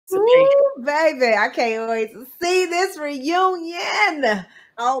Ooh, baby, I can't wait to see this reunion.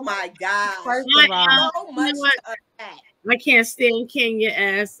 Oh my gosh. First of all, so much to unpack. I can't stand Kenya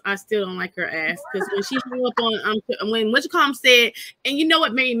ass. I still don't like her ass because when she hung up on when what you call him said, and you know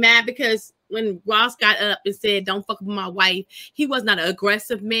what made me mad because when Ross got up and said, "Don't fuck with my wife," he was not an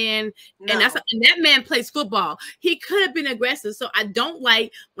aggressive man, and that man plays football. He could have been aggressive, so I don't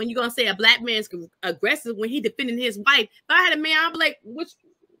like when you're gonna say a black man's aggressive when he defending his wife. If I had a man, I'd be like, "What's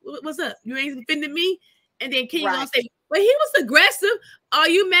up? You ain't defending me?" And then Kenya gonna say, "Well, he was aggressive. Are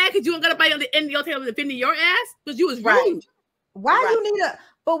you mad because you don't got nobody on the end of your table defending your ass because you was rude?" Right.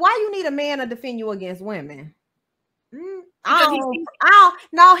 Why you need a man to defend you against women? I don't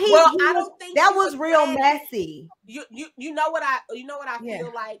think that was real messy. You know what I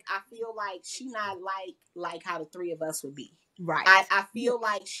feel like? I feel like she not like how the three of us would be. Right. I feel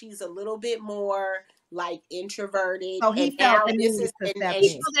like she's a little bit more like introverted. So he felt the need to step in.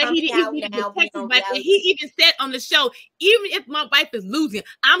 He even said on the show, even if my wife is losing,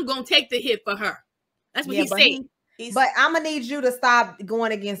 I'm gonna take the hit for her. That's what he said. But I'm gonna need you to stop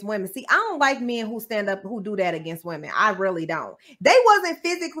going against women. See, I don't like men who stand up, who do that against women. I really don't. They wasn't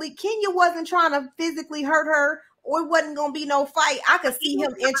Kenya wasn't trying to physically hurt her, or it wasn't gonna be no fight. I could see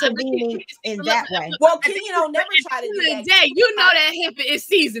him intervening in that way. Well, Kenya don't never try to do that. You know that heifer is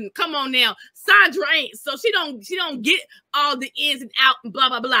seasoned. Come on now, Sandra ain't, so she don't get all the ins and out and blah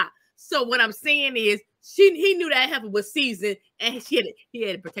blah blah. So what I'm saying is, he knew that heifer was seasoned, and he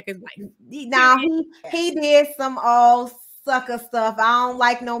had to protect his wife. Now he did some all sucker stuff. I don't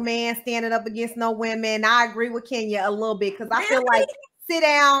like no man standing up against no women. I agree with Kenya a little bit because I feel like sit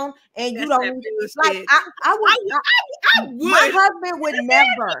down and you don't like. I would. My husband would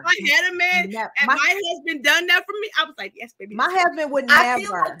never. If I had a man, and my husband done that for me, I was like, yes, baby. My husband would never. I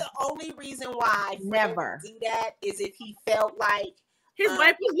feel like the only reason why never do that is if he felt like his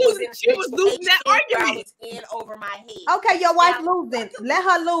wife was losing. She was losing that argument. In over my head. Okay, your wife losing. Let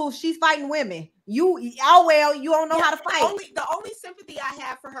her lose. She's fighting women. You don't know how to fight. The only sympathy I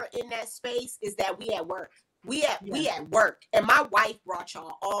have for her in that space is that we at work. We at work, and my wife brought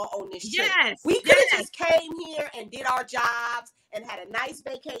y'all all on this trip. Yes, we could have just came here and did our jobs and had a nice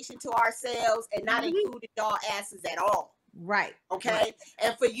vacation to ourselves and not included y'all asses at all. Right. Okay. Right.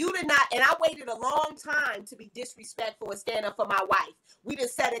 And for you to not, and I waited a long time to be disrespectful and stand up for my wife. We done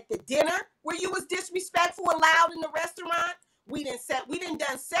sat at the dinner where you was disrespectful and loud in the restaurant. We done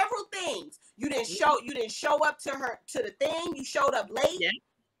done several things. You didn't show up to the thing. You showed up late. Yeah.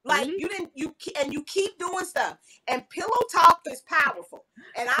 Like you keep doing stuff. And pillow talk is powerful.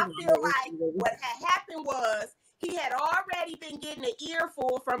 And I feel like what had happened was he had already been getting an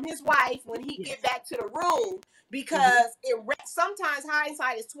earful from his wife when he get back to the room, because sometimes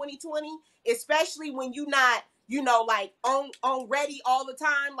hindsight is 20/20, especially when you're not, like on ready all the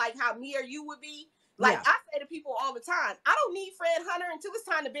time, like how me or you would be. Like I say to people all the time, I don't need Fred Hunter until it's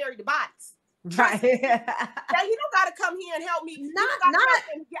time to bury the bodies. Right. Now you don't got to come here and help me. I'm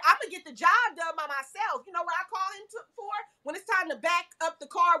gonna get the job done by myself. You know what I call him for? When it's time to back up the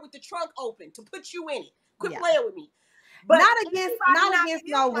car with the trunk open to put you in it. Quit playing with me. But not against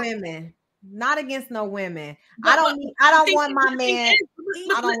no women. Not against no women. I don't want my man.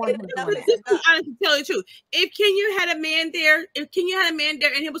 I don't want him to do that. I can tell you the truth. If Kenya had a man there, and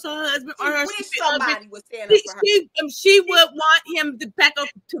it was her husband or her somebody was standing up for her, she would want him to back her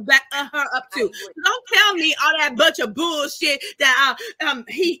up too. Don't tell me all that bunch of bullshit that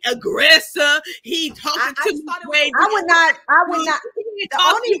he aggressive. He talking to me. I would not.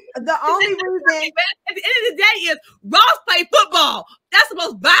 The only reason at the end of the day is Ross played football. That's the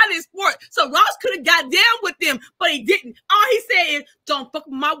most violent sport. So Ross could have got down with them, but he didn't. All he said is, "Don't fuck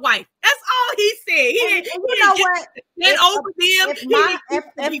with my wife." That's all he said. He didn't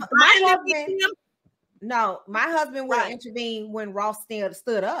my husband would have intervened when Ross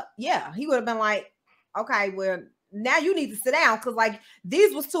stood up. Yeah, he would have been like, "Okay, well, now you need to sit down," because like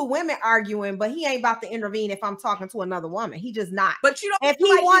these was two women arguing, but he ain't about to intervene if I'm talking to another woman. He just not. But you don't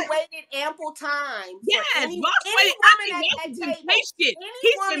feel like he waited ample time. Yes, any woman at that table.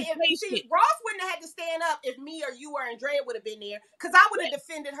 Ross wouldn't have had to stand up if me or you or Andrea would have been there, because I would have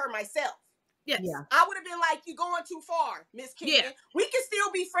defended her myself. Yes. Yeah. I would have been like, "You're going too far, Miss Kenya. Yeah. We can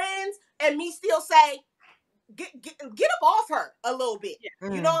still be friends," and me still say, get up off her a little bit. Yeah.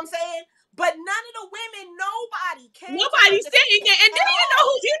 You know what I'm saying? But none of the women, nobody saying that. And then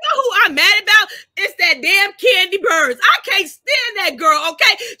you know who I'm mad about? It's that damn Candy Burns. I can't stand that girl,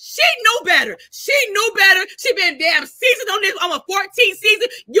 okay? She knew better. She been damn seasoned on this on a 14th season.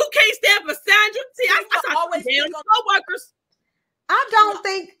 You can't stand for Sandra. See, I always damn co-workers. I don't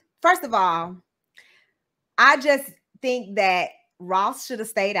think, first of all, I just think that Ross should have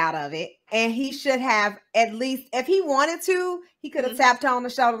stayed out of it, and he should have, at least if he wanted to, he could have tapped her on the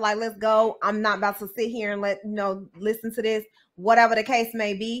shoulder like, let's go. I'm not about to sit here and listen to this, whatever the case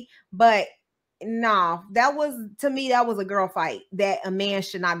may be. But no, to me, that was a girl fight that a man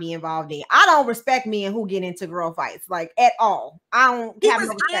should not be involved in. I don't respect men who get into girl fights, like, at all. I don't have no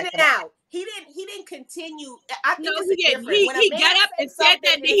respect for that. He didn't continue. I think he different. He got up and said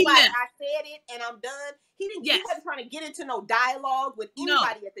that, then he left. I said it and I'm done. He wasn't trying to get into no dialogue with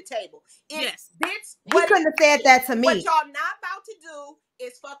anybody at the table. Bitch, he couldn't have said that to me. What y'all not about to do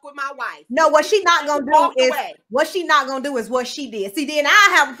is fuck with my wife. No, what she not gonna do is what she did. See, then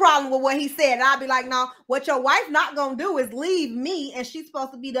I have a problem with what he said. And I'll be like, no, what your wife not gonna do is leave me, and she's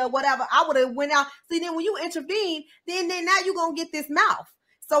supposed to be the whatever. I would have went out. See, then when you intervene, then now you're gonna get this mouth.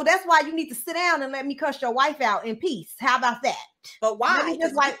 So that's why you need to sit down and let me cuss your wife out in peace. How about that? But why?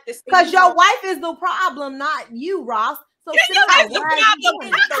 Because your wife is the problem, not you, Ross. So sit down. It was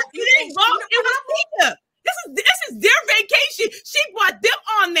Tia. This is their vacation. She brought them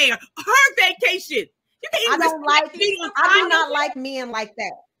on there. Her vacation. I do not like men like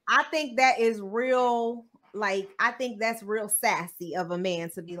that. I think that is real. Like, I think that's real sassy of a man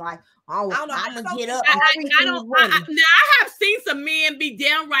to be like, oh, I'm gonna get up. I have seen some men be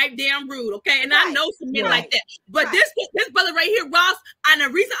downright damn rude, okay, and I know some men like that. But this brother right here, Ross, and the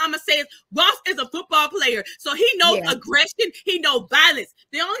reason I'm gonna say is Ross is a football player, so he knows aggression, he knows violence.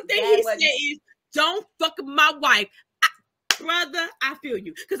 The only thing he said is, "Don't fuck with my wife." Brother, I feel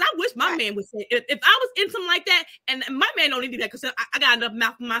you, because I wish my man would say, if I was in something like that, and my man don't need that because I got enough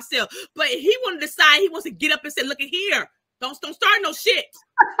mouth for myself, but he want to decide, he wants to get up and say, look at here, don't start no shit.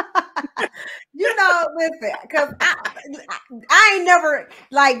 Listen, because I ain't never,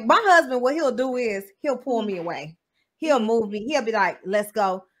 like, my husband, what he'll do is he'll pull me away, he'll move me, he'll be like, let's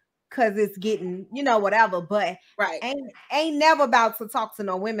go, because it's getting, whatever, but ain't never about to talk to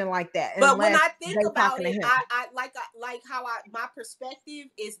no women like that. But when I think about it, I like how my perspective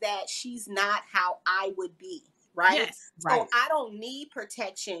is that she's not how I would be, right? Yes, so I don't need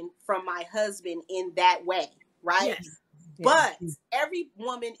protection from my husband in that way, right? Yes. But every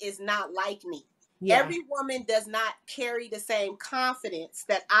woman is not like me. Yeah. Every woman does not carry the same confidence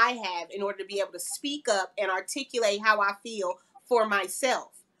that I have in order to be able to speak up and articulate how I feel for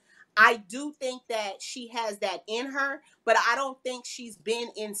myself. I do think that she has that in her, but I don't think she's been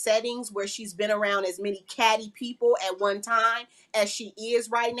in settings where she's been around as many catty people at one time as she is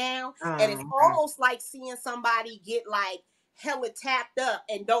right now. And it's almost like seeing somebody get like hella tapped up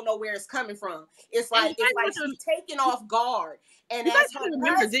and don't know where it's coming from. It's like she's taken off guard. And as her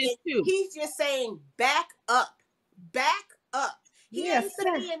husband, he's just saying, back up. He ain't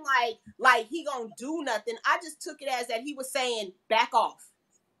saying like he gonna do nothing. I just took it as that he was saying, back off.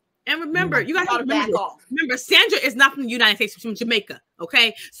 And remember, you got to remember, Sandra is not from the United States, she's from Jamaica.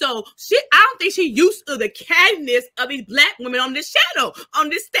 Okay, so I don't think she's used to the cattiness of these black women on this channel, on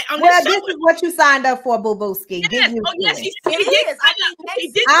this show. This is what you signed up for, Boo Booski. Yes.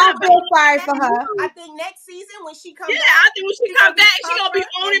 I feel sorry for her. I think next season when she comes back, I think when she comes back, she's gonna be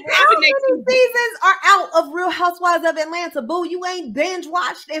on it. How many seasons are out of Real Housewives of Atlanta? Boo, you ain't binge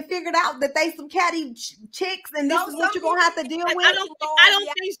watched and figured out that they some catty chicks, and this is what you're gonna have to deal with.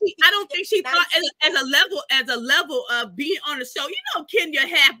 I don't think she thought as a level of being on the show. Kenya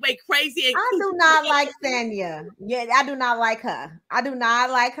halfway crazy. And I do not like Sanya. Yeah, I do not like her. I do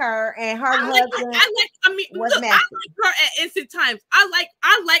not like her, and her husband. I like her at instant times. I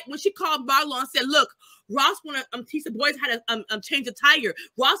like when she called Marlo and said, "Look, Ross want to teach the boys how to change a tire.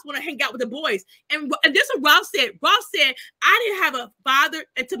 Ross want to hang out with the boys." And this is what Ross said. Ross said, "I didn't have a father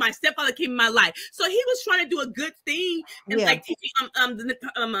until my stepfather came in my life." So he was trying to do a good thing and like teaching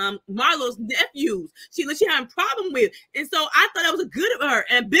Marlo's nephews. She had a problem with, and so I thought that was good of her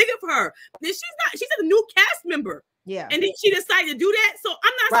and big of her. Then she's a new cast member. Yeah. And then she decided to do that. So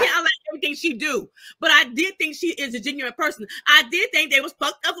I'm not saying I like everything she do, but I did think she is a genuine person. I did think they was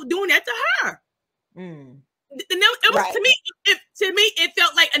fucked up for doing that to her. It was to me it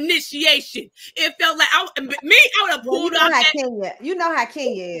felt like initiation. It felt like I would have pulled off that. You know how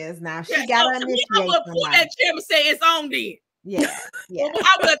Kenya is now. She got an initiation. I would have pulled that chair and say it's on then. Yeah.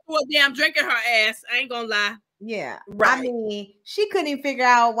 I would have threw a damn drink in her ass. I ain't gonna lie. Yeah. Right. I mean, she couldn't even figure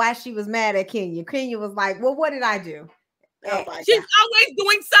out why she was mad at Kenya. Kenya was like, well, what did I do? She's always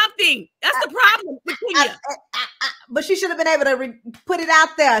doing something. That's the problem with Kenya. But she should have been able to put it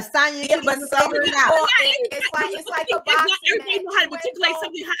out there. Sonya, Yeah, but some figure it people, out. it's like a not boxing everybody match. know how to articulate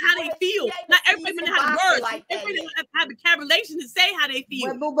something, how they feel. Not everybody know how to words. Like Everybody have the vocabulation to say how they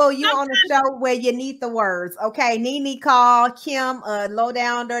feel. Well, boo, you on the show where you need the words. Okay, Nene called Kim a low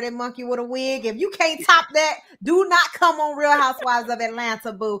down dirty monkey with a wig. If you can't top that, do not come on Real Housewives of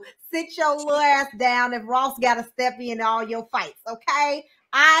Atlanta, boo. Sit your little ass down if Ross got to step in all your fights, okay?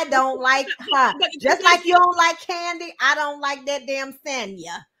 I don't like her. Just like you don't like Candy, I don't like that damn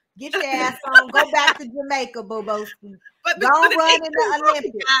Sanya. Get your ass on. Go back to Jamaica, boo-boo. Don't run in the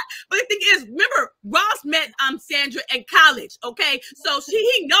Olympics. But the thing is, remember, Ross met Sandra in college, okay? So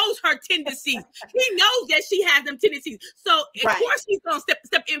he knows her tendencies. He knows that she has them tendencies. So, of course, he's going to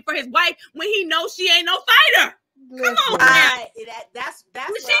step in for his wife when he knows she ain't no fighter. Come on, man. That's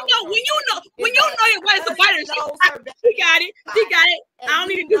when you know your wife's a fighter, she got it. She got it. I don't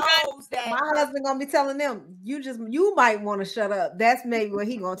need to do that. My husband gonna be telling them, you might want to shut up. That's maybe what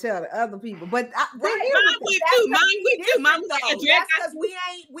he gonna tell the other people. But mine would too. Mine would too. That's because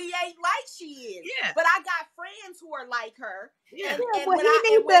we ain't like she is. Yeah. But I got friends who are like her. Yeah.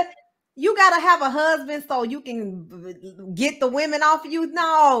 You gotta have a husband so you can get the women off of you.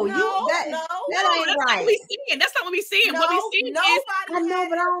 That ain't right. That's not what we seeing. What we seeing is I know,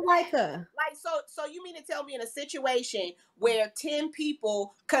 but I don't like her. Like so you mean to tell me in a situation where 10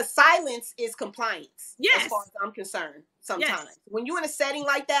 people, because silence is compliance. Yes. As far as I'm concerned, sometimes when you're in a setting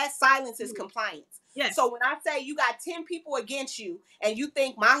like that, silence is compliance. Yes. So when I say you got 10 people against you and you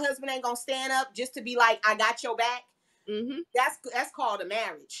think my husband ain't gonna stand up just to be like, I got your back. Mm-hmm. That's called a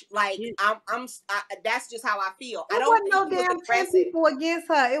marriage. Like that's just how I feel. There wasn't no damn 10 people against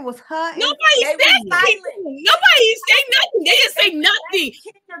her. It was her. Nobody said nothing. Nobody said nothing. They didn't say nothing.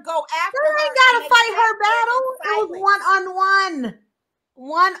 Go after her. They ain't gotta fight her battle. It was one-on-one.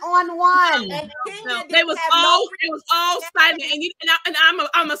 It was all silent. And I'm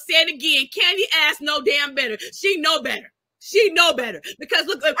gonna say it again. Candy ass know damn better. She know better. Because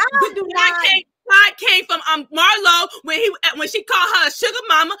look, I came from Marlo when she called her a sugar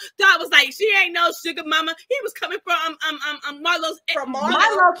mama. Todd was like, she ain't no sugar mama. He was coming from Marlo's.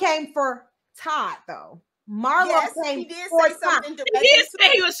 Marlo came for Todd though. Marlo came for Todd. He did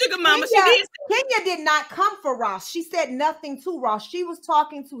say he was sugar mama. Kenya did not come for Ross. She said nothing to Ross. She was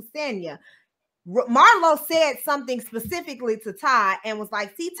talking to Sanya. Marlo said something specifically to Todd and was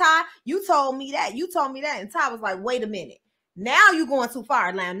like, see, Todd, you told me that. And Todd was like, wait a minute. Now you're going too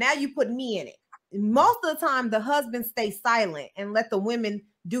far. Now you put me in it. Most of the time, the husband stays silent and let the women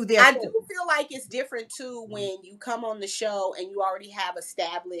do their I do feel like it's different too when you come on the show and you already have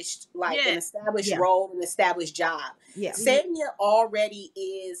established an established role, an established job. Yeah. Sanya already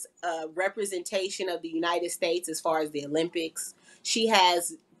is a representation of the United States as far as the Olympics. She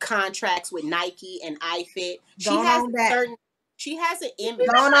has contracts with Nike and iFit. She has an image.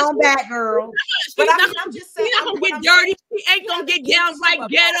 Going on back, girl. But I'm just saying. She's not gonna get dirty. She ain't gonna get downright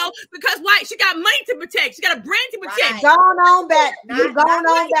ghetto because why? She got money to protect. She got a brand to protect. Going on back. You going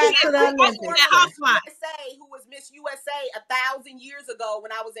on back to the Olympics. Who was Miss USA 1,000 years ago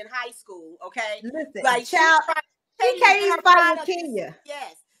when I was in high school? Okay, listen, like she can't even fight with Kenya.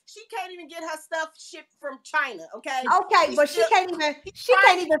 Yes. She can't even get her stuff shipped from China, okay? Okay, but she can't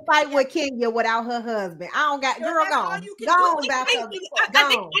even fight with Kenya without her husband. I don't got girl gone. Gone back. I think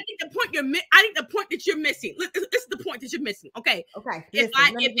the point that you're missing. This is the point that you're missing. Okay. Okay. If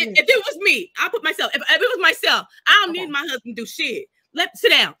it was me, I'll put myself. If it was myself, I don't need my husband to do shit. Sit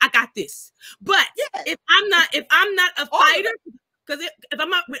down. I got this. But if I'm not a fighter. Because if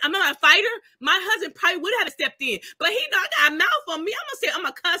I'm not a fighter, my husband probably would have stepped in. But he got a mouth on me. I'm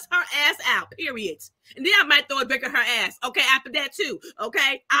gonna cuss her ass out, period. And then I might throw a drink at her ass. Okay, after that too.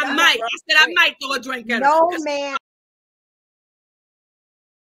 Okay, I might throw a drink at her. No man.